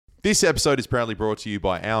This episode is proudly brought to you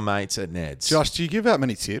by our mates at Ned's. Josh, do you give out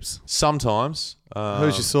many tips? Sometimes.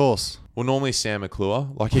 Who's your source? Well, normally Sam McClure.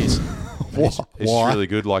 Like he's Why? really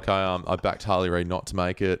good. Like I backed Harley Reid not to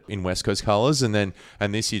make it in West Coast colours, and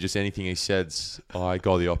this year just anything he says, I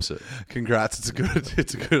go the opposite. Congrats! It's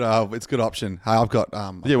a good option. Hey, I've got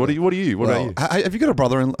Yeah. What are you? What about you? Have you got a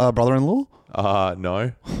brother-in-law?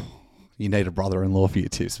 No. You need a brother-in-law for your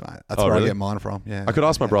tips, mate. That's where really? I get mine from. Yeah. I could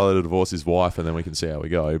ask my brother to divorce his wife, and then we can see how we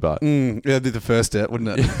go. But that'd be the first step,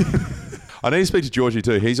 wouldn't it? I need to speak to Georgie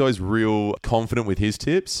too. He's always real confident with his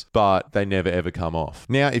tips, but they never ever come off.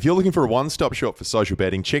 Now, if you're looking for a one-stop shop for social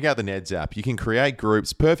betting, check out the Ned's app. You can create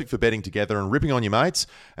groups perfect for betting together and ripping on your mates.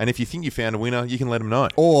 And if you think you found a winner, you can let them know.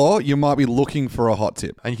 Or you might be looking for a hot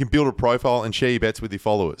tip. And you can build a profile and share your bets with your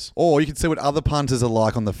followers. Or you can see what other punters are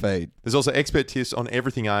like on the feed. There's also expert tips on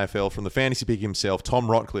everything AFL from the fantasy pick himself, Tom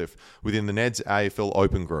Rotcliffe, within the Ned's AFL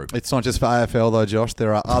Open Group. It's not just for AFL though, Josh.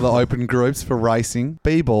 There are other open groups for racing,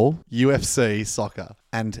 b-ball, UFC, soccer,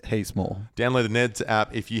 and heaps more. Download the Ned's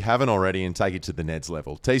app if you haven't already and take it to the Ned's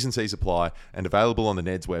level. T's and C's apply and available on the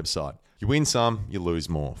Ned's website. You win some, you lose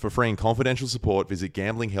more. For free and confidential support, visit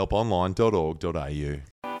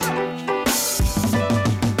gamblinghelponline.org.au.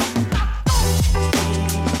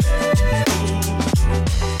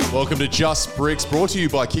 Welcome to Just Bricks, brought to you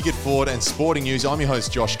by Kick It Forward and Sporting News. I'm your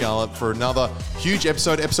host, Josh Garlett, for another huge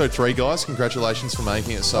episode 3, guys. Congratulations for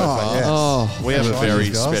making it so far. Yes. We have a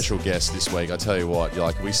very special guest this week. I tell you what,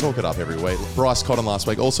 we talk it up every week. Bryce Cotton last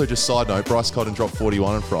week. Also, just side note, Bryce Cotton dropped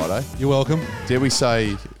 41 on Friday. You're welcome. Dare we say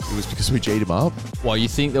it was because we G'd him up? Well, you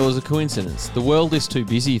think there was a coincidence? The world is too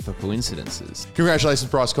busy for coincidences.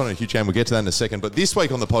 Congratulations, Bryce Cotton. A huge game. We'll get to that in a second. But this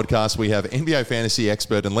week on the podcast, we have NBA fantasy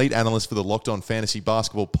expert and lead analyst for the Locked On Fantasy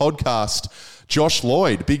Basketball podcast, Josh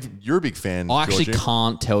Lloyd. You're a big fan. I actually Georgie.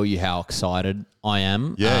 can't tell you how excited I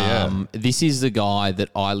am. Yeah. This is the guy that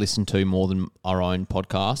I listen to more than our own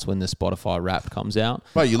podcast when the Spotify Wrapped comes out.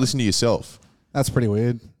 Wait, you listen to yourself? That's pretty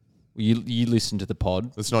weird. You listen to the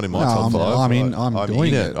pod. That's not in my top 5. I'm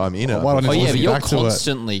doing it. I'm in it. Why don't I Oh yeah, but you're back to it?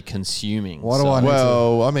 constantly consuming. Why do I need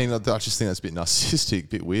Well, I mean, I just think that's a bit narcissistic, a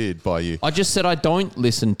bit weird by you. I just said I don't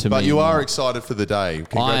listen to But me. you are excited for the day. I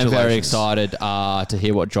Congratulations. am very excited to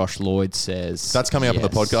hear what Josh Lloyd says. That's coming up on the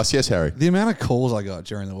podcast. Yes, Harry. The amount of calls I got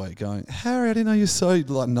during the week going, Harry, I didn't know you're so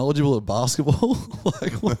knowledgeable at basketball.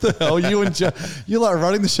 Like, what the hell? You're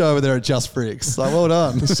running the show over there at Just Bricks. Like, well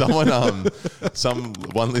done.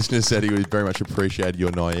 One listener said he would very much appreciate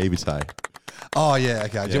your naivete. Oh, yeah,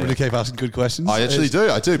 okay. Do you want me to keep asking good questions? I actually do.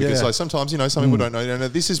 Because Yeah. sometimes, some people don't know.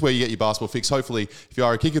 This is where you get your basketball fix. Hopefully, if you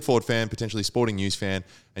are a Kick It Forward fan, potentially Sporting News fan,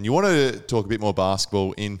 and you want to talk a bit more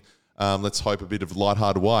basketball in, let's hope, a bit of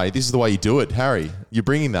lighthearted way, this is the way you do it. Harry, you're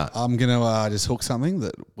bringing that. I'm going to just hook something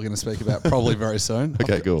that we're going to speak about probably very soon.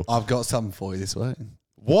 Okay, cool. I've got something for you this week.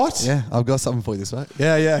 What? Yeah, I've got something for you this week.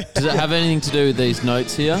 Yeah. Does it have anything to do with these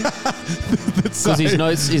notes here? Because his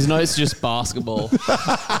notes just basketball.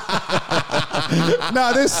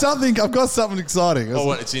 No, there's something. I've got something exciting.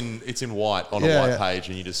 Oh, it's in white on a white page,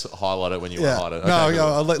 and you just highlight it when you highlight it. No,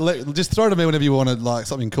 Okay, cool. just throw it to me whenever you want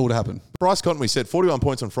something cool to happen. Bryce Cotton, we said 41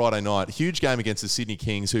 points on Friday night. Huge game against the Sydney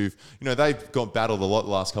Kings, who've, they've got battled a lot the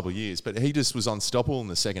last couple of years, but he just was unstoppable in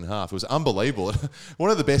the second half. It was unbelievable.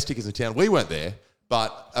 One of the best tickets in town. We weren't there,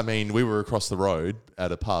 but we were across the road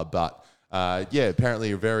at a pub, but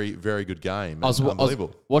apparently a very, very good game. I was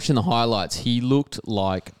Unbelievable. watching the highlights. He looked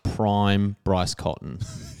like prime Bryce Cotton.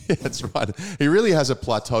 Yeah, that's right. He really has a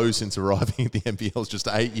plateau since arriving at the NBL. It's just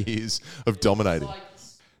 8 years of dominating.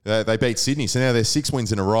 They beat Sydney, so now they're 6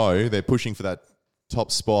 wins in a row. They're pushing for that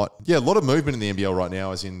top spot. Yeah, a lot of movement in the NBL right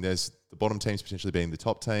now, as in there's the bottom teams potentially being the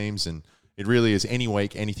top teams, and it really is any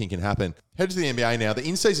week, anything can happen. Head to the NBA now. The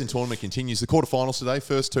in-season tournament continues. The quarterfinals today,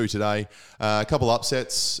 first 2 today. A couple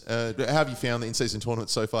upsets. How have you found the in-season tournament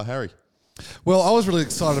so far, Harry? Well, I was really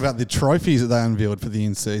excited about the trophies that they unveiled for the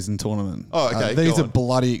in-season tournament. Oh, okay. These are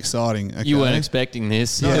bloody exciting. Okay? You weren't expecting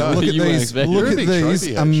this. Yeah, look at You weren't these. expecting Look You're a at big these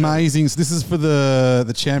trophy head, amazing. So this is for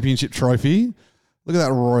the championship trophy. Look at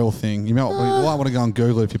that royal thing. You might want to go and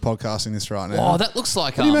Google it if you're podcasting this right now. Oh, that looks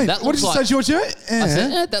like. What do you mean? That What looks did you like, say, Georgia? I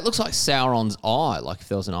said, that looks like Sauron's eye. Like if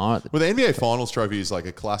there was an eye at the. Well, the NBA Finals trophy is like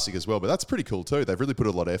a classic as well, but that's pretty cool too. They've really put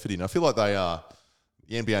a lot of effort in. I feel like they are.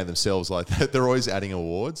 The NBA themselves, like they're always adding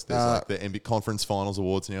awards. There's like the NBA Conference Finals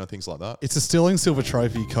awards now and things like that. It's a sterling silver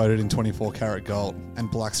trophy coated in 24 karat gold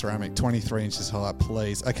and black ceramic, 23 inches high,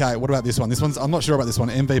 please. Okay, what about this one? I'm not sure about this one.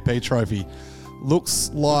 MVP trophy.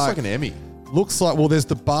 Looks like an Emmy. Looks like, well, there's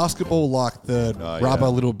the basketball, like the rubber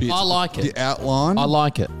little bit. I like it. The outline. I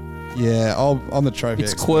like it. Yeah, on the trophy.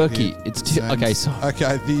 It's expert quirky. here. Okay, so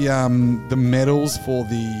Okay, the medals for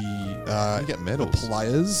the You get medals.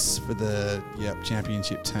 Players for the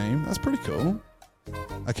championship team. That's pretty cool.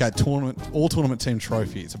 Okay, all tournament team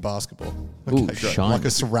trophy. It's a basketball. Ooh, great. shiny. Like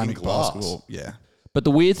a ceramic In glass. basketball. Yeah. But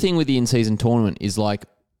the weird thing with the in-season tournament is like,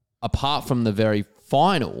 apart from the very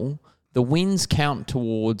final, the wins count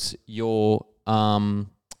towards your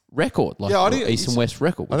record, like your East and West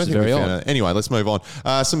record, which is very odd. Anyway, let's move on.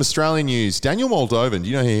 Some Australian news. Daniel Moldovan. Do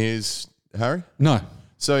you know who he is, Harry? No.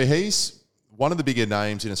 So he's one of the bigger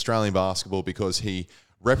names in Australian basketball because he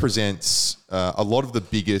represents a lot of the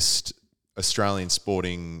biggest Australian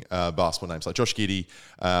sporting basketball names like Josh Giddey,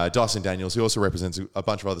 Dyson Daniels. He also represents a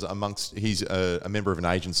bunch of others. He's a member of an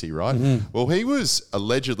agency, right? Mm-hmm. Well, he was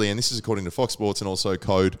allegedly, and this is according to Fox Sports and also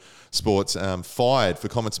Code Sports, fired for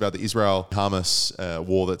comments about the Israel-Hamas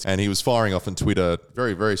war. And he was firing off on Twitter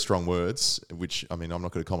very, very strong words, which, I mean, I'm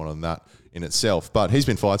not going to comment on that in itself. But he's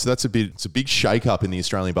been fired, so it's a big shake-up in the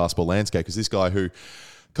Australian basketball landscape because this guy who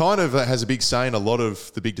kind of has a big say in a lot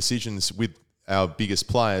of the big decisions with our biggest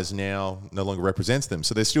players now no longer represents them.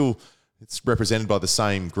 So it's represented by the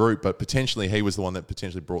same group, but potentially he was the one that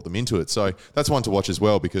potentially brought them into it. So that's one to watch as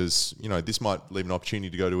well because, this might leave an opportunity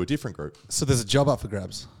to go to a different group. So there's a job up for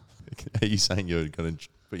grabs. Are you saying you're going to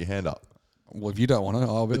put your hand up? Well, if you don't want to,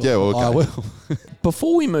 I will. Yeah, well, okay. I will.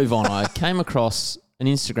 Before we move on, I came across an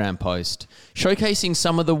Instagram post showcasing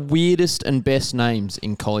some of the weirdest and best names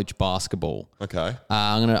in college basketball. Okay.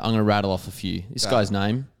 I'm gonna rattle off a few. This guy's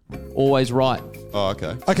name, Always Right. Oh,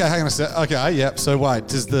 okay. Okay, hang on a sec. Okay, yep. So wait,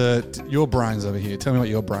 does your brains over here? Tell me what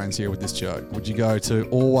your brains here with this joke. Would you go to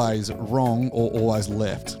always wrong or always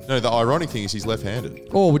left? No, the ironic thing is he's left-handed.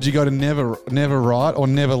 Or would you go to never right or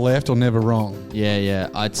never left or never wrong? Yeah.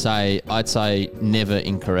 I'd say never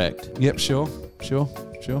incorrect. Yep, sure.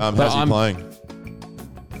 How's he playing?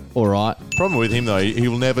 All right. Problem with him though, he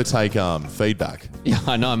will never take feedback. Yeah,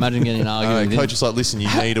 I know. Imagine getting an argument with him. Coach is like, listen,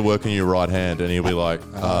 you need to work on your right hand, and he'll be like,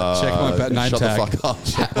 check my name shut tag. the fuck up.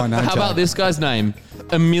 Check my name How tag. about this guy's name?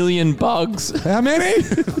 A Million Bugs. How many?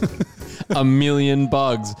 A Million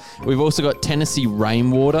Bugs. We've also got Tennessee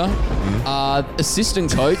Rainwater.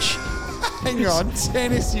 Assistant coach. Hang on,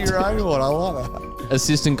 Tennessee Rainwater. I love that.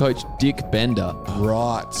 Assistant coach Dick Bender.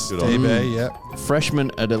 Right. Good on DB, yep.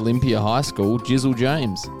 Freshman at Olympia High School, Jizzle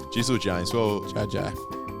James. Jizzle James, well,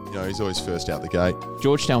 JJ. he's always first out the gate.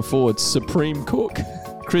 Georgetown forward, Supreme Cook.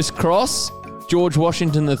 Chris Cross. George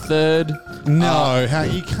Washington III. No,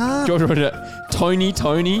 you can't. George Washington. Tony,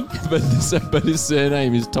 but his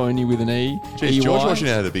surname is Tony with an E. Jeez, E-Y. George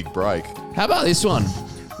Washington had a big break. How about this one?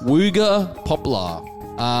 Wooga Poplar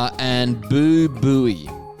and Boo Booey.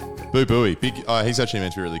 Boo Booey. He's actually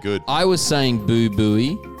meant to be really good. I was saying Boo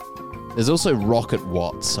Booey. There's also Rocket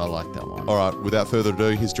Watts. I like that one. All right, without further ado,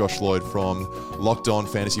 here's Josh Lloyd from Locked On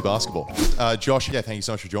Fantasy Basketball. Josh, thank you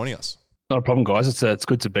so much for joining us. Not a problem, guys. It's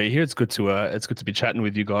good to be here. It's good to be chatting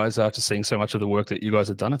with you guys after seeing so much of the work that you guys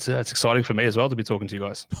have done. It's exciting for me as well to be talking to you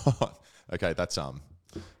guys. Okay, that's not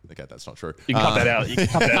true. You can cut that out. You can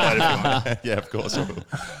cut that out if you want. Yeah, of course I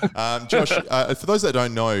will. Josh, for those that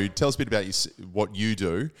don't know, tell us a bit about what you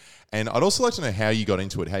do. And I'd also like to know how you got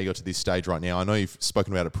into it, how you got to this stage right now. I know you've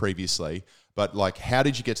spoken about it previously, but how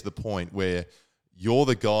did you get to the point where you're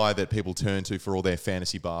the guy that people turn to for all their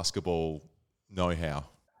fantasy basketball know-how?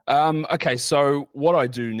 Okay, so what I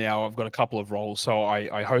do now, I've got a couple of roles. So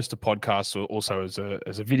I host a podcast also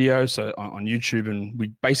as a video, so on YouTube, and we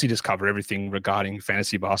basically just cover everything regarding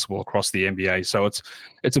fantasy basketball across the NBA. So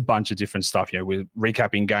it's a bunch of different stuff, we're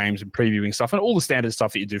recapping games and previewing stuff and all the standard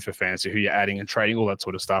stuff that you do for fantasy, who you're adding and trading, all that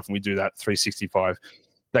sort of stuff. And we do that 365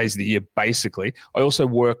 days of the year, basically. I also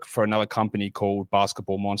work for another company called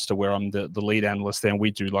Basketball Monster, where I'm the lead analyst there, and we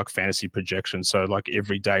do fantasy projections. So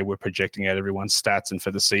every day we're projecting out everyone's stats and for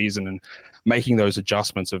the season and making those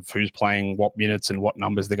adjustments of who's playing what minutes and what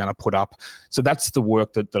numbers they're going to put up. So that's the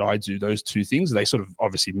work that I do, those two things. They sort of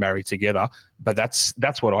obviously marry together, but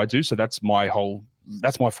that's what I do. So that's my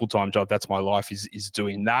full-time job. That's my life is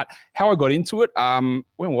doing that. How I got into it, when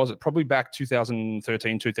was it? Probably back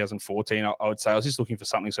 2013, 2014, I would say. I was just looking for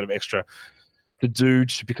something sort of extra to do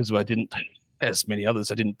just because I didn't, as many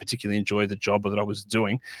others, I didn't particularly enjoy the job that I was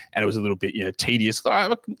doing. And it was a little bit, tedious.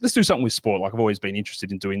 Let's do something with sport. I've always been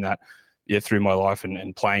interested in doing that through my life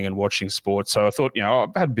and playing and watching sports. So I thought,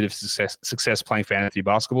 I've had a bit of success playing fantasy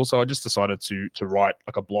basketball. So I just decided to write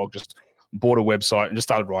a blog, just bought a website and just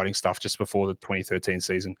started writing stuff just before the 2013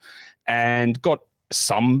 season and got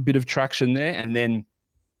some bit of traction there, and then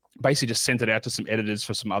basically just sent it out to some editors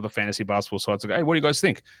for some other fantasy basketball sites. Like, hey, what do you guys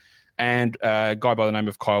think? And a guy by the name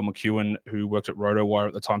of Kyle McEwen, who worked at RotoWire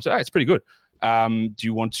at the time, said, hey, it's pretty good. Do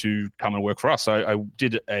you want to come and work for us? So I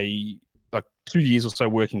did 2 years or so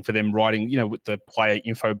working for them, writing, with the player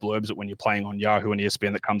info blurbs that when you're playing on Yahoo and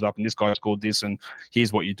ESPN that comes up and this guy scored this and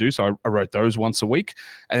here's what you do. So I wrote those once a week,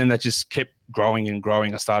 and then that just kept growing and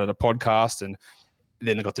growing. I started a podcast, and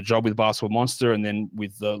then I got the job with Basketball Monster, and then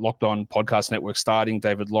with the Locked On Podcast Network starting,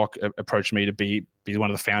 David Locke approached me to be one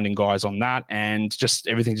of the founding guys on that, and just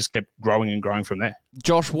everything just kept growing and growing from there.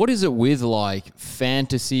 Josh, what is it with like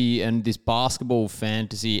fantasy and this basketball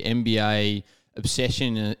fantasy NBA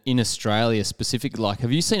obsession in Australia specifically? Like,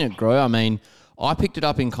 have you seen it grow? I mean, I picked it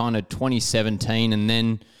up in kind of 2017, and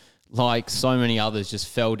then like so many others just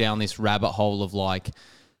fell down this rabbit hole of like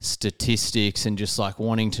statistics and just like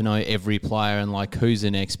wanting to know every player and like who's the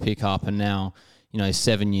next pickup. And now,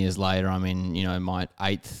 7 years later, I'm in, my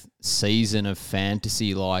 8th season of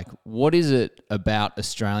fantasy. Like, what is it about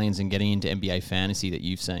Australians and getting into NBA fantasy that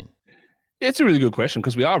you've seen? Yeah, it's a really good question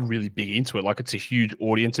because we are really big into it. Like, it's a huge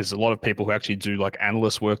audience. There's a lot of people who actually do like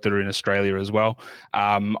analyst work that are in Australia as well.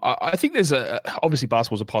 I think there's obviously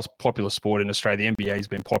basketball's a popular sport in Australia. The NBA has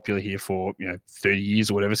been popular here for 30 years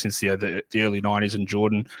or whatever, since the early 90s and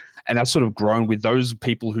Jordan, and that's sort of grown with those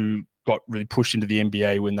people who got really pushed into the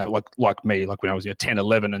NBA when they like me, like when I was 10,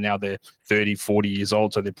 11, and now they're 30, 40 years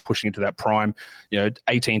old. So they're pushing into that prime,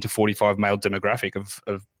 18 to 45 male demographic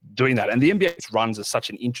of doing that. And the NBA runs as such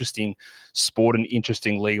an interesting sport, an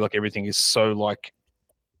interesting league. Like, everything is so like,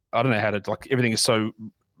 I don't know how to, like, everything is so,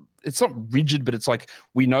 it's not rigid, but it's like,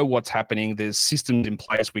 we know what's happening. There's systems in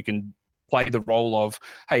place. We can play the role of,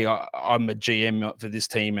 hey, I'm a GM for this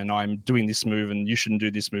team and I'm doing this move and you shouldn't do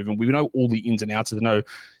this move. And we know all the ins and outs. There's no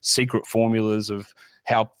secret formulas of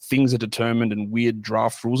how things are determined and weird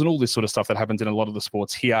draft rules and all this sort of stuff that happens in a lot of the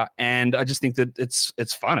sports here. And I just think that it's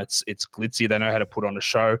fun. It's glitzy. They know how to put on a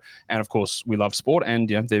show. And of course, we love sport. And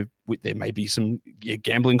there may be some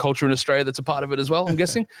gambling culture in Australia that's a part of it as well, I'm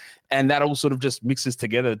guessing. And that all sort of just mixes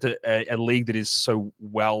together to a league that is so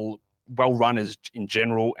well run as in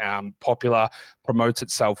general, popular, promotes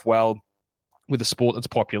itself well with a sport that's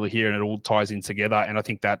popular here, and it all ties in together. And I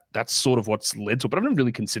think that's sort of what's led to it. But I've never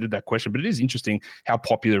really considered that question, but it is interesting how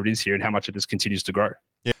popular it is here and how much it just continues to grow.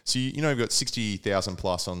 Yeah. So, we've got 60,000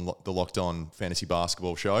 plus on the Locked On Fantasy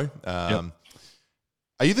Basketball show. Yep.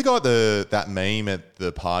 Are you the guy that meme at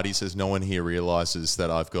the party says no one here realizes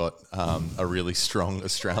that I've got a really strong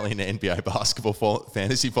Australian NBA basketball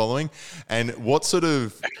fantasy following? And what sort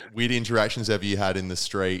of weird interactions have you had in the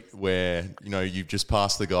street where, you've just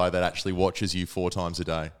passed the guy that actually watches you 4 times a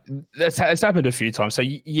day? It's happened a few times. So,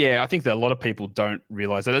 yeah, I think that a lot of people don't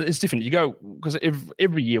realize that it's different. You go, because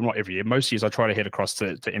every year, not every year, most years I try to head across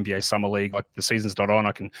to NBA Summer League. Like, the season's not on,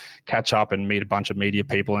 I can catch up and meet a bunch of media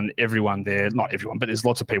people, and everyone there, not everyone, but there's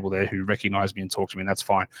lots of people there who recognize me and talk to me, and that's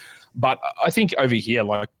fine. But I think over here,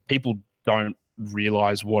 like, people don't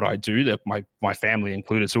realize what I do, that my family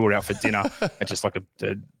included. So we're out for dinner at just like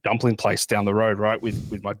a dumpling place down the road, right,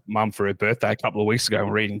 with my mum for her birthday a couple of weeks ago,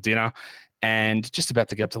 and we're eating dinner and just about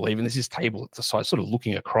to get up to leave, and there's this table at the side, sort of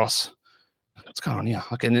looking across. What's going on here?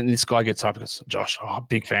 Okay, and then this guy gets up and goes, Josh,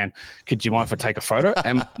 big fan. Could you mind if I take a photo?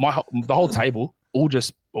 And the whole table all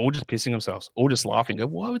just pissing themselves, all just laughing. Go,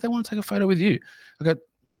 why would they want to take a photo with you? I go,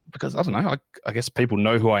 because I don't know. I guess people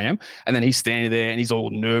know who I am. And then he's standing there and he's all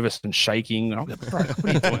nervous and shaking. And I'm like, bro, what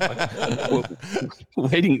are you doing? Like,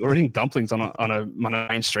 we're eating dumplings on a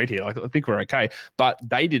main street here. Like, I think we're okay. But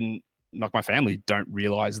they didn't. Like, my family don't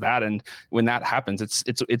realize that. And when that happens,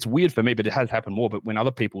 it's weird for me, but it has happened more. But when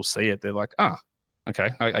other people see it, they're like, okay,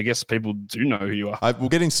 I guess people do know who you are. We'll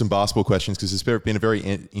get into some basketball questions because it's been a very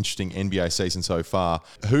interesting NBA season so far.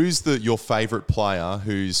 Who's your favorite player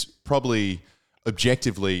who's probably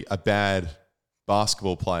objectively a bad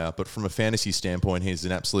basketball player, but from a fantasy standpoint, he's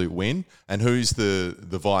an absolute win? And who's the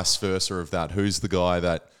vice versa of that? Who's the guy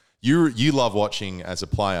that you love watching as a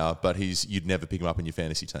player, but you'd never pick him up in your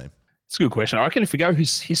fantasy team? It's a good question. I reckon if we go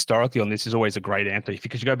historically on this, is always a great answer,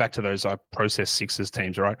 because you go back to those process Sixers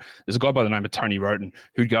teams, right? There's a guy by the name of Tony Roten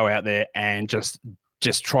who'd go out there and just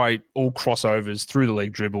try all crossovers through the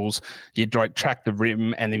league dribbles. He'd track the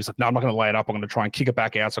rim, and he was like, no, I'm not going to lay it up. I'm going to try and kick it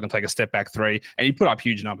back out so I can take a step back 3. And he put up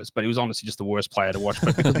huge numbers, but he was honestly just the worst player to watch.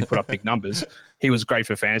 But because he put up big numbers, he was great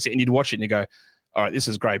for fantasy. And you'd watch it and you go, all right, this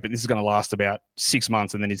is great, but this is going to last about 6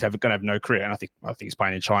 months, and then he's going to have no career. And I think he's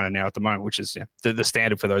playing in China now at the moment, which is the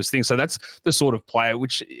standard for those things. So that's the sort of player,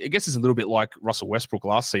 which I guess is a little bit like Russell Westbrook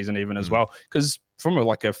last season, even as well, because from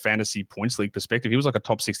a fantasy points league perspective, he was like a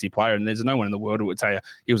top 60 player, and there's no one in the world who would tell you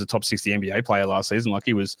he was a top 60 NBA player last season. Like,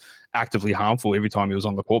 he was actively harmful every time he was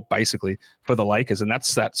on the court, basically, for the Lakers, and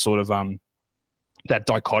that's that sort of that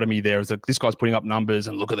dichotomy there is that this guy's putting up numbers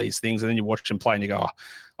and look at these things, and then you watch him play and you go,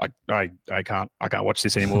 I can't watch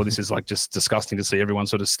this anymore. This is like just disgusting to see everyone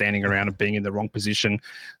sort of standing around and being in the wrong position.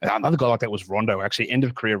 Another guy like that was Rondo, actually, end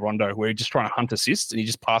of career Rondo, where he's just trying to hunt assists and he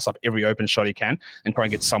just pass up every open shot he can and try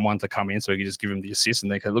and get someone to come in so he can just give him the assist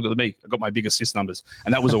and they go, look at me, I got my big assist numbers.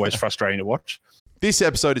 And that was always frustrating to watch. This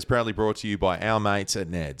episode is proudly brought to you by our mates at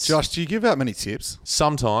Ned's. Josh, do you give out many tips?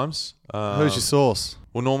 Sometimes. Who's your source?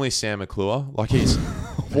 Well, normally Sam McClure. Like he's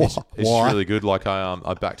really good. Like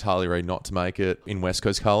I backed Harley Reid not to make it in West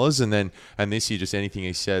Coast colours, and this year just anything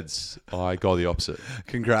he says, I go the opposite.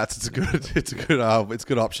 Congrats! It's a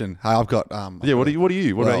good option. Hey, I've got What are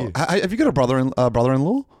you? What about you? Have you got a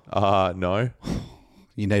brother-in-law? No.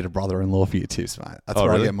 You need a brother-in-law for your tips, mate. That's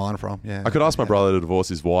where I get mine from. Yeah, I could ask my brother to divorce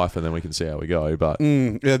his wife, and then we can see how we go. But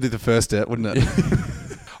that'd be the first step, wouldn't it?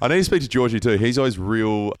 I need to speak to Georgie too. He's always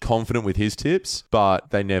real confident with his tips, but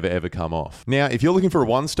they never ever come off. Now, if you're looking for a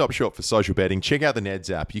one-stop shop for social betting, check out the Neds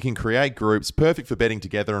app. You can create groups perfect for betting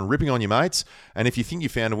together and ripping on your mates. And if you think you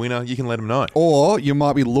found a winner, you can let them know. Or you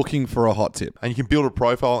might be looking for a hot tip. And you can build a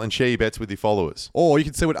profile and share your bets with your followers. Or you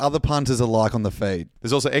can see what other punters are like on the feed.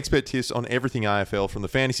 There's also expert tips on everything AFL from the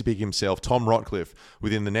fantasy pick himself, Tom Rotcliffe,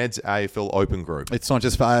 within the Neds AFL Open Group. It's not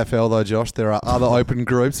just for AFL though, Josh. There are other open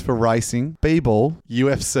groups for racing, b-ball,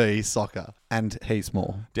 UFC, soccer, and heaps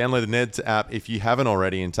more. Download the Neds app if you haven't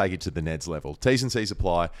already and take it to the Neds level. T's and C's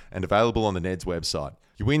apply and available on the Neds website.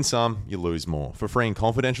 You win some, you lose more. For free and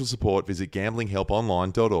confidential support, visit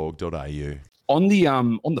gamblinghelponline.org.au. On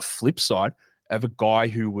the flip side, I have a guy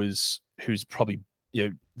who's probably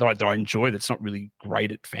that I enjoy that's not really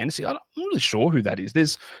great at fantasy. I'm not really sure who that is. There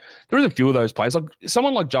is a few of those players. Like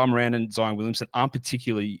someone like Ja Morant and Zion Williamson aren't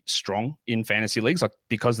particularly strong in fantasy leagues, like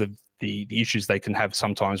because of the issues they can have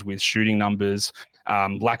sometimes with shooting numbers,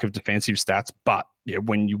 lack of defensive stats. But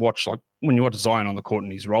when you watch Zion on the court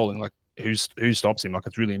and he's rolling, like who stops him? Like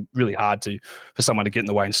it's really, really hard for someone to get in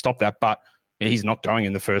the way and stop that. But he's not going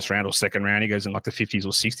in the first round or second round. He goes in like the 50s or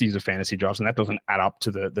 60s of fantasy drafts, and that doesn't add up to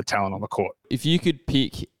the talent on the court. If you could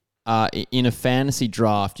pick in a fantasy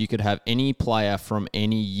draft, you could have any player from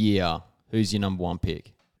any year. Who's your number one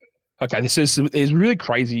pick? Okay, there's really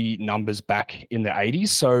crazy numbers back in the 80s.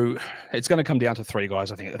 So it's going to come down to three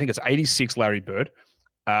guys, I think. I think it's 86 Larry Bird,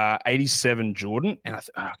 87 Jordan, and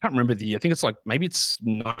I can't remember the year. I think it's maybe it's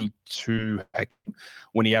 92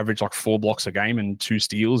 when he averaged like 4 blocks a game and 2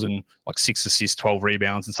 steals and like 6 assists, 12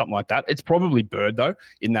 rebounds and something like that. It's probably Bird though,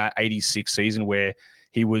 in that 86 season where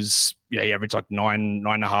he was, he averaged like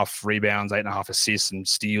 9.5 rebounds, 8.5 assists and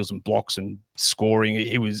steals and blocks and scoring. And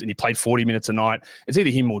he played 40 minutes a night. It's either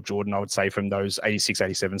him or Jordan, I would say, from those 86,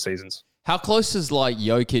 87 seasons. How close has like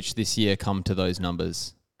Jokic this year come to those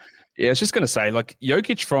numbers? Yeah, I was just going to say, like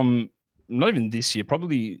Jokic from not even this year,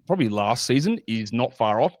 probably last season is not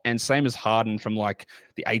far off. And same as Harden from like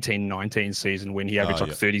the 18-19 season when he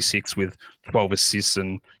averaged 36 with 12 assists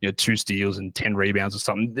and 2 steals and 10 rebounds or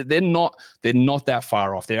something. They're not that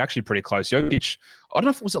far off. They're actually pretty close. Jokic, I don't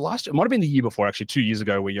know if it was the last year. It might have been the year before, actually, 2 years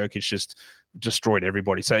ago, where Jokic just destroyed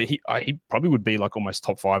everybody. So he probably would be like almost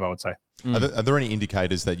top 5, I would say. Are there any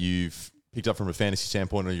indicators that you've picked up from a fantasy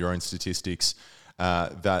standpoint or your own statistics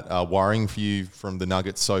that are worrying for you from the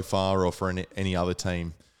Nuggets so far, or for any other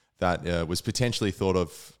team that was potentially thought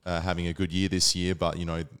of having a good year this year? But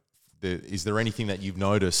is there anything that you've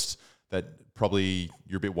noticed that probably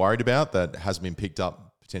you're a bit worried about that hasn't been picked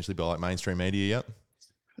up potentially by like mainstream media yet?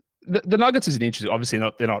 The Nuggets is an interesting. Obviously,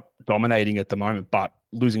 they're not dominating at the moment, but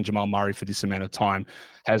losing Jamal Murray for this amount of time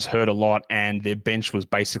has hurt a lot, and their bench was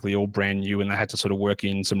basically all brand new, and they had to sort of work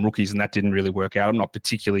in some rookies, and that didn't really work out. I'm not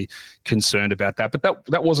particularly concerned about that, but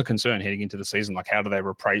that was a concern heading into the season. Like, how do they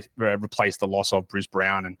replace the loss of Bruce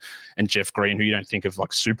Brown and Jeff Green, who you don't think of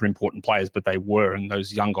like super important players, but they were, and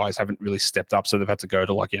those young guys haven't really stepped up, so they've had to go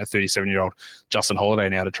to 37-year-old Justin Holiday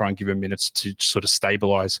now to try and give him minutes to sort of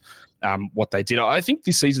stabilize what they did. I think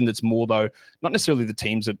this season it's more, though, not necessarily the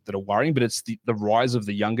teams that are worrying, but it's the rise of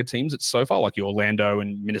the younger teams it's so far, like Orlando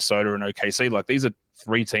and Minnesota and OKC. Like, these are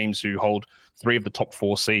 3 teams who hold 3 of the top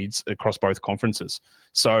 4 seeds across both conferences.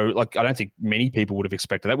 So, like, I don't think many people would have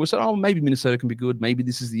expected that. We said, oh, maybe Minnesota can be good. Maybe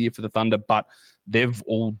this is the year for the Thunder. But they've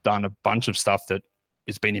all done a bunch of stuff that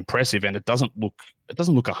has been impressive, and it doesn't look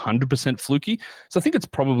 100% fluky. So I think it's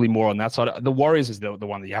probably more on that side. The Warriors is the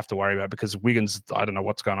one that you have to worry about, because Wiggins, I don't know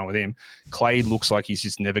what's going on with him. Clay looks like he's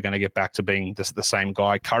just never going to get back to being the same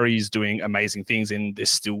guy. Curry's doing amazing things, and they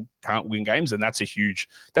still can't win games, and that's a huge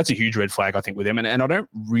red flag, I think, with them. And I don't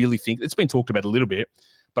really think it's been talked about a little bit,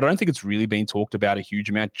 but I don't think it's really been talked about a huge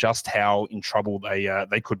amount, just how in trouble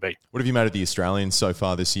they could be. What have you made of the Australians so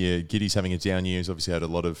far this year? Giddy's having a down year. He's obviously had a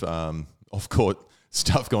lot of off-court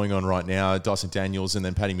stuff going on right now. Dyson Daniels and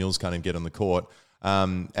then Paddy Mills can't even get on the court.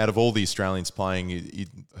 Out of all the Australians playing,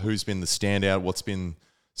 who's been the standout? What's been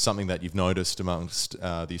something that you've noticed amongst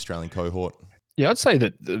the Australian cohort? Yeah, I'd say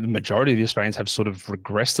that the majority of the Australians have sort of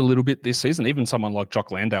regressed a little bit this season. Even someone like Jock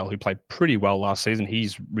Landale, who played pretty well last season,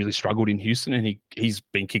 he's really struggled in Houston, and he's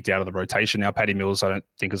been kicked out of the rotation now. Paddy Mills, I don't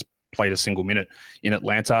think, has played a single minute in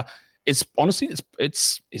Atlanta. It's honestly,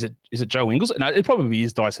 is it Joe Ingles? No, it probably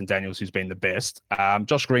is Dyson Daniels who's been the best.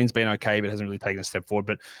 Josh Green's been okay, but hasn't really taken a step forward.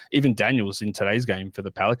 But even Daniels in today's game for the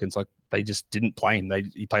Pelicans, like they just didn't play him.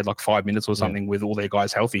 He played like 5 minutes or something with all their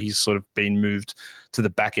guys healthy. He's sort of been moved to the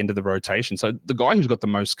back end of the rotation. So the guy who's got the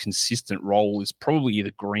most consistent role is probably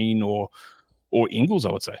either Green or Ingles,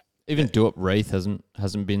 I would say. Even Duop Reith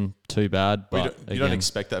hasn't been too bad. But you don't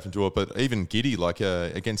expect that from Duop, but even Giddy, like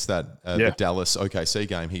against that the Dallas OKC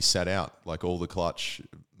game, he sat out like all the clutch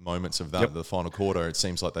moments of that the final quarter. It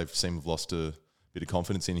seems like they've lost a bit of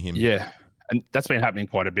confidence in him. Yeah. And that's been happening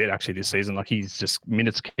quite a bit actually this season. Like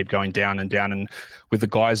minutes keep going down and down. And with the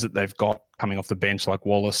guys that they've got coming off the bench, like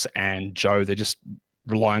Wallace and Joe, they're just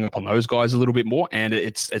relying upon those guys a little bit more, and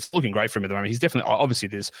it's looking great for him at the moment. He's definitely, obviously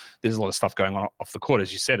there's a lot of stuff going on off the court,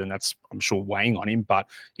 as you said, and that's, I'm sure, weighing on him, but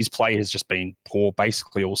his play has just been poor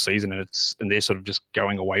basically all season, and they're sort of just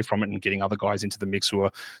going away from it and getting other guys into the mix who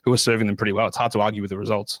are serving them pretty well. It's hard to argue with the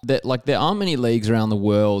results. There aren't many leagues around the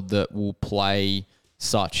world that will play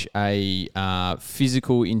such a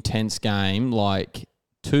physical, intense game like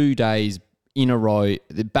 2 days in a row,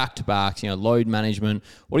 the back-to-backs, load management.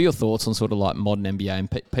 What are your thoughts on sort of like modern NBA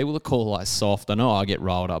and people that call it like soft? I know I get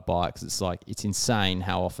riled up by it because it's like, it's insane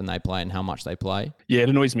how often they play and how much they play. Yeah, it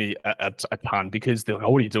annoys me a ton because they're like,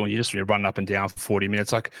 what are you doing? You're just running up and down for 40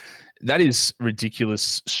 minutes. Like, that is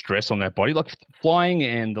ridiculous stress on their body. Like flying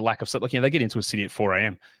and the lack of sleep. Like, they get into a city at 4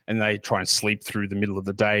 a.m. and they try and sleep through the middle of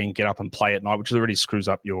the day and get up and play at night, which already screws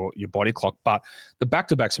up your body clock. But the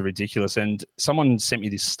back-to-backs are ridiculous. And someone sent me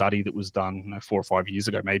this study that was done 4 or 5 years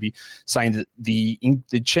ago, maybe, saying that the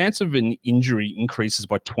chance of an injury increases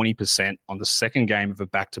by 20% on the second game of a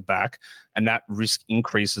back-to-back. And that risk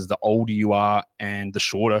increases the older you are and the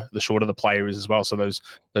shorter the player is as well. So those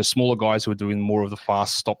smaller guys who are doing more of the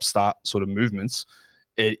fast stop-start sort of movements,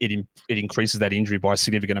 it increases that injury by a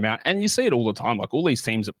significant amount. And you see it all the time. Like all these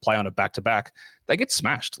teams that play on a back-to-back, they get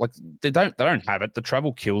smashed. Like they don't have it. The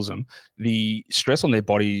travel kills them. The stress on their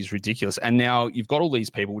body is ridiculous. And now you've got all these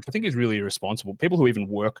people, which I think is really irresponsible. People who even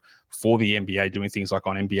work for the NBA, doing things like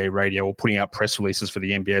on NBA radio or putting out press releases for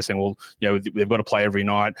the NBA saying, well, they've got to play every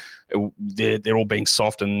night. They're all being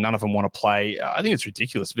soft and none of them want to play. I think it's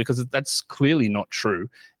ridiculous because that's clearly not true.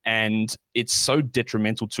 And it's so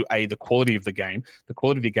detrimental to the quality of the game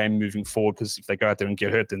moving forward, because if they go out there and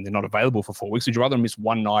get hurt, then they're not available for 4 weeks. Would you rather miss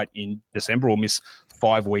one night in December or miss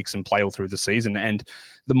 5 weeks and play all through the season? And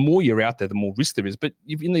the more you're out there, the more risk there is. But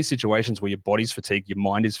in these situations where your body's fatigued, your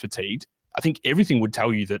mind is fatigued, I think everything would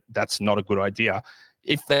tell you that that's not a good idea.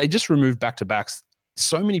 If they just remove back-to-backs,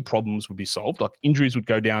 so many problems would be solved. Like injuries would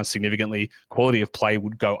go down significantly, quality of play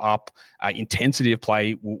would go up, intensity of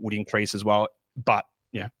play would increase as well. But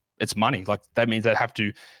it's money. Like that means they have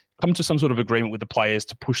to come to some sort of agreement with the players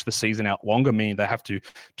to push the season out longer, meaning they have to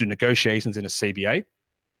do negotiations in a CBA,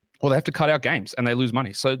 or they have to cut out games and they lose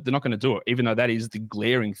money. So they're not going to do it, even though that is the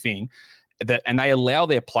glaring thing. And they allow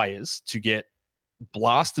their players to get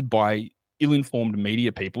blasted by ill-informed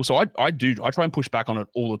media people. So I try and push back on it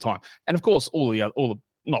all the time. And of course, not all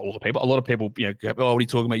the people, a lot of people, go, oh, what are you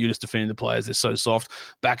talking about? You're just defending the players. They're so soft.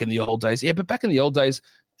 Back in the old days. Yeah, but back in the old days,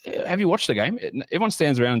 have you watched the game? Everyone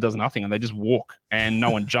stands around and does nothing, and they just walk, and no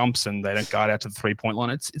one jumps, and they don't guard out to the three-point line.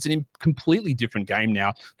 It's a completely different game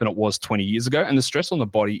now than it was 20 years ago, and the stress on the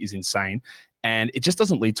body is insane, and it just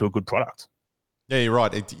doesn't lead to a good product. Yeah, you're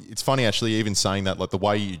right. It's funny, actually, even saying that, like the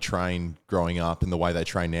way you train growing up and the way they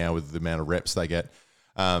train now with the amount of reps they get.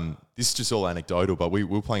 This is just all anecdotal, but we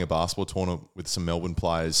were playing a basketball tournament with some Melbourne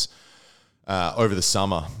players over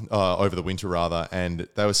the winter rather, and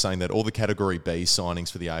they were saying that all the Category B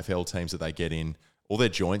signings for the AFL teams that they get in, all their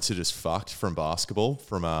joints are just fucked from basketball,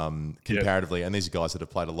 comparatively. And these are guys that have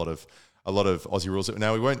played a lot of Aussie rules.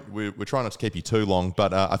 Now we're trying not to keep you too long,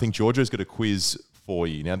 but I think Georgia's got a quiz for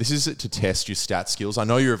you. Now this is to test your stat skills. I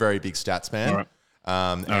know you're a very big stats man,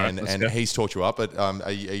 right. and he's taught you up. But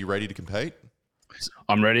are you ready to compete?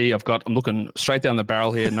 I'm ready. I'm looking straight down the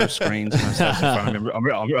barrel here. No screens, no stats in front of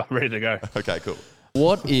me. I'm ready to go. Okay, cool.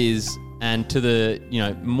 What is, and to the,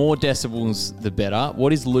 more decibels the better,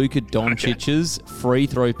 what is Luka Doncic's free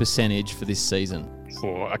throw percentage for this season?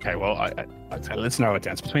 Okay, well, I'd say let's narrow it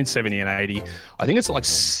down. It's between 70 and 80. I think it's like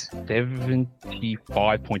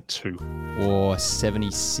 75.2. Or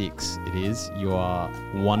 76 it is. You are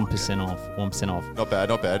 1% off. 1% off. Not bad.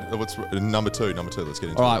 What's number two? Let's get into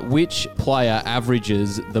it. All right, which player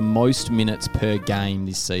averages the most minutes per game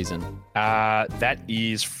this season? That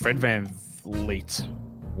is Fred VanVleet.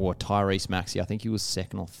 Or Tyrese Maxey. I think he was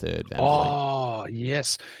second or third. Oh,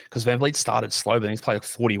 yes. Because VanVleet started slow, but then he's played like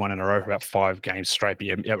 41 in a row for about 5 games straight.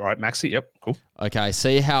 But yeah, right, Maxey. Yep, cool. Okay,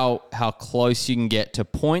 see how close you can get to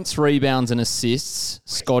points, rebounds, and assists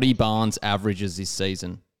Scotty Barnes averages this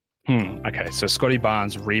season. Okay, so Scotty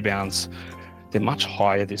Barnes rebounds, they're much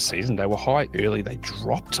higher this season. They were high early. They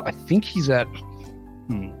dropped. I think he's at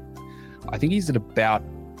about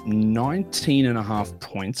 19.5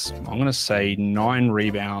 points. I'm going to say 9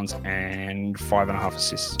 rebounds and 5.5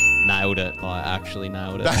 assists. Nailed it. I actually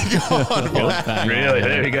nailed it. Really?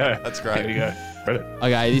 There we go. That's great. There we go. Credit.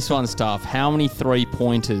 Okay, this one's tough. How many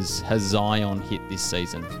 3-pointers has Zion hit this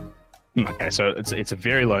season? Okay, so it's a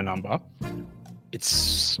very low number. I'm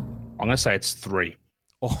going to say it's 3.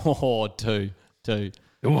 Oh, two. Oh.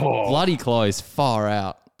 Bloody close. Far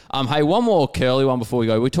out. Hey, one more curly one before we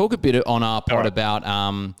go. We talk a bit on our pod about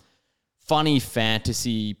funny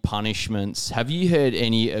fantasy punishments. Have you heard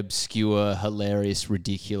any obscure, hilarious,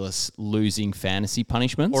 ridiculous losing fantasy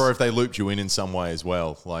punishments? Or if they looped you in some way as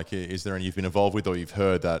well? Like, is there any you've been involved with or you've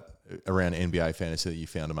heard that around NBA fantasy that you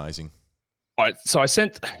found amazing? All right, so I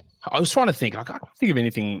was trying to think. I can't think of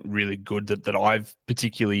anything really good that I've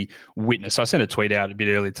particularly witnessed. So I sent a tweet out a bit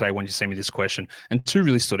earlier today when you sent me this question, and 2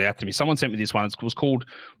 really stood out to me. Someone sent me this one. It was called,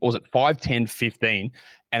 what was it, 5, 10, 15,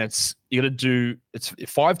 and it's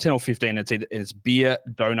 5, 10, or 15. It's beer,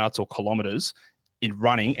 donuts, or kilometers in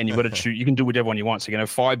running, and you've got to choose. You can do whichever one you want. So you can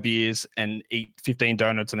have 5 beers and eat 15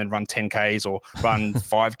 donuts, and then run 10 Ks, or run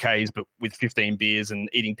 5 Ks but with 15 beers and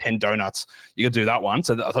eating 10 donuts. You got to do that one.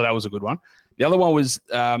 So I thought that was a good one. The other one was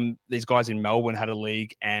these guys in Melbourne had a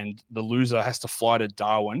league, and the loser has to fly to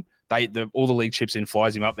Darwin. All the league chips in,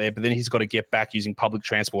 flies him up there, but then he's got to get back using public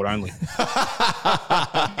transport only.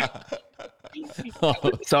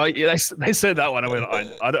 So yeah, they said that one. I went,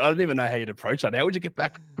 I don't even know how you'd approach that. How would you get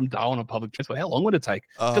back from Darwin on public transport? How long would it take?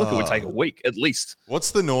 I feel like it would take a week at least.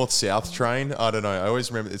 What's the north-south train? I don't know. I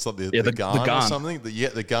always remember it's like the Garn or something.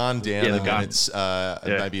 The Garn down, and then it's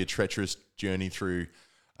maybe a treacherous journey through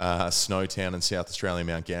Snowtown in South Australia,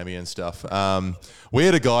 Mount Gambier and stuff. We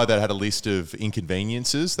had a guy that had a list of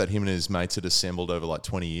inconveniences that him and his mates had assembled over like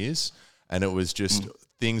 20 years. And it was just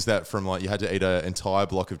things that from like you had to eat an entire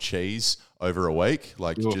block of cheese over a week,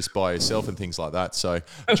 like just by yourself and things like that. So,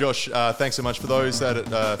 Josh, thanks so much for those that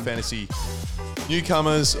fantasy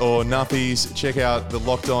newcomers or nuffies. Check out the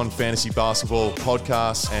Locked On Fantasy Basketball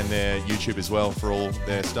podcast and their YouTube as well for all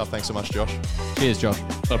their stuff. Thanks so much, Josh. Cheers, Josh.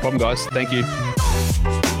 No problem, guys. Thank you.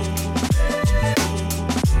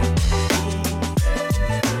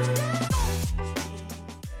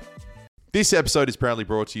 This episode is proudly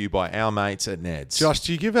brought to you by our mates at Ned's. Josh,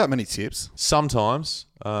 do you give out many tips? Sometimes.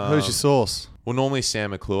 Who's your source? Well, normally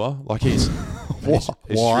Sam McClure. Like he's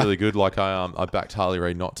really good. Like I backed Harley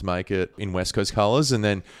Reid not to make it in West Coast colours,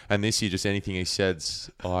 and this year just anything he says,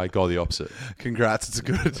 I go the opposite. Congrats! It's a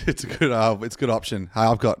good option. Hey,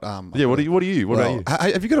 I've got What are you? What about you?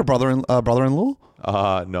 Have you got a brother-in-law?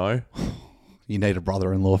 No. You need a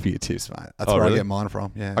brother-in-law for your tips, mate. That's where I get mine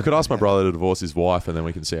from. Yeah, I could ask my brother to divorce his wife, and then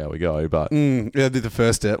we can see how we go. But that'd be the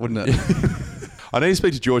first step, wouldn't it? I need to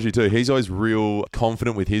speak to Georgie too. He's always real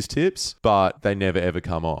confident with his tips, but they never ever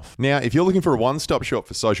come off. Now, if you're looking for a one-stop shop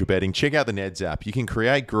for social betting, check out the Neds app. You can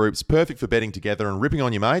create groups perfect for betting together and ripping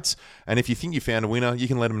on your mates. And if you think you found a winner, you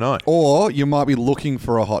can let them know. Or you might be looking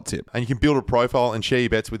for a hot tip. And you can build a profile and share your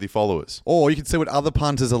bets with your followers. Or you can see what other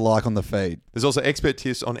punters are like on the feed. There's also expert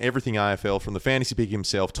tips on everything AFL from the fantasy pick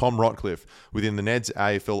himself, Tom Rotcliffe, within the Neds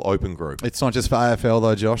AFL Open Group. It's not just for AFL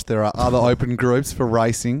though, Josh. There are other open groups for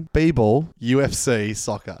racing, b-ball, UFC,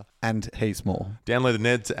 soccer, and heaps more. Download the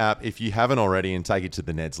Neds app if you haven't already and take it to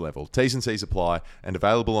the Neds level. T's and C's apply and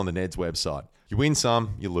available on the Neds website. You win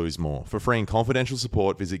some, you lose more. For free and confidential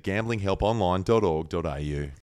support, visit gamblinghelponline.org.au.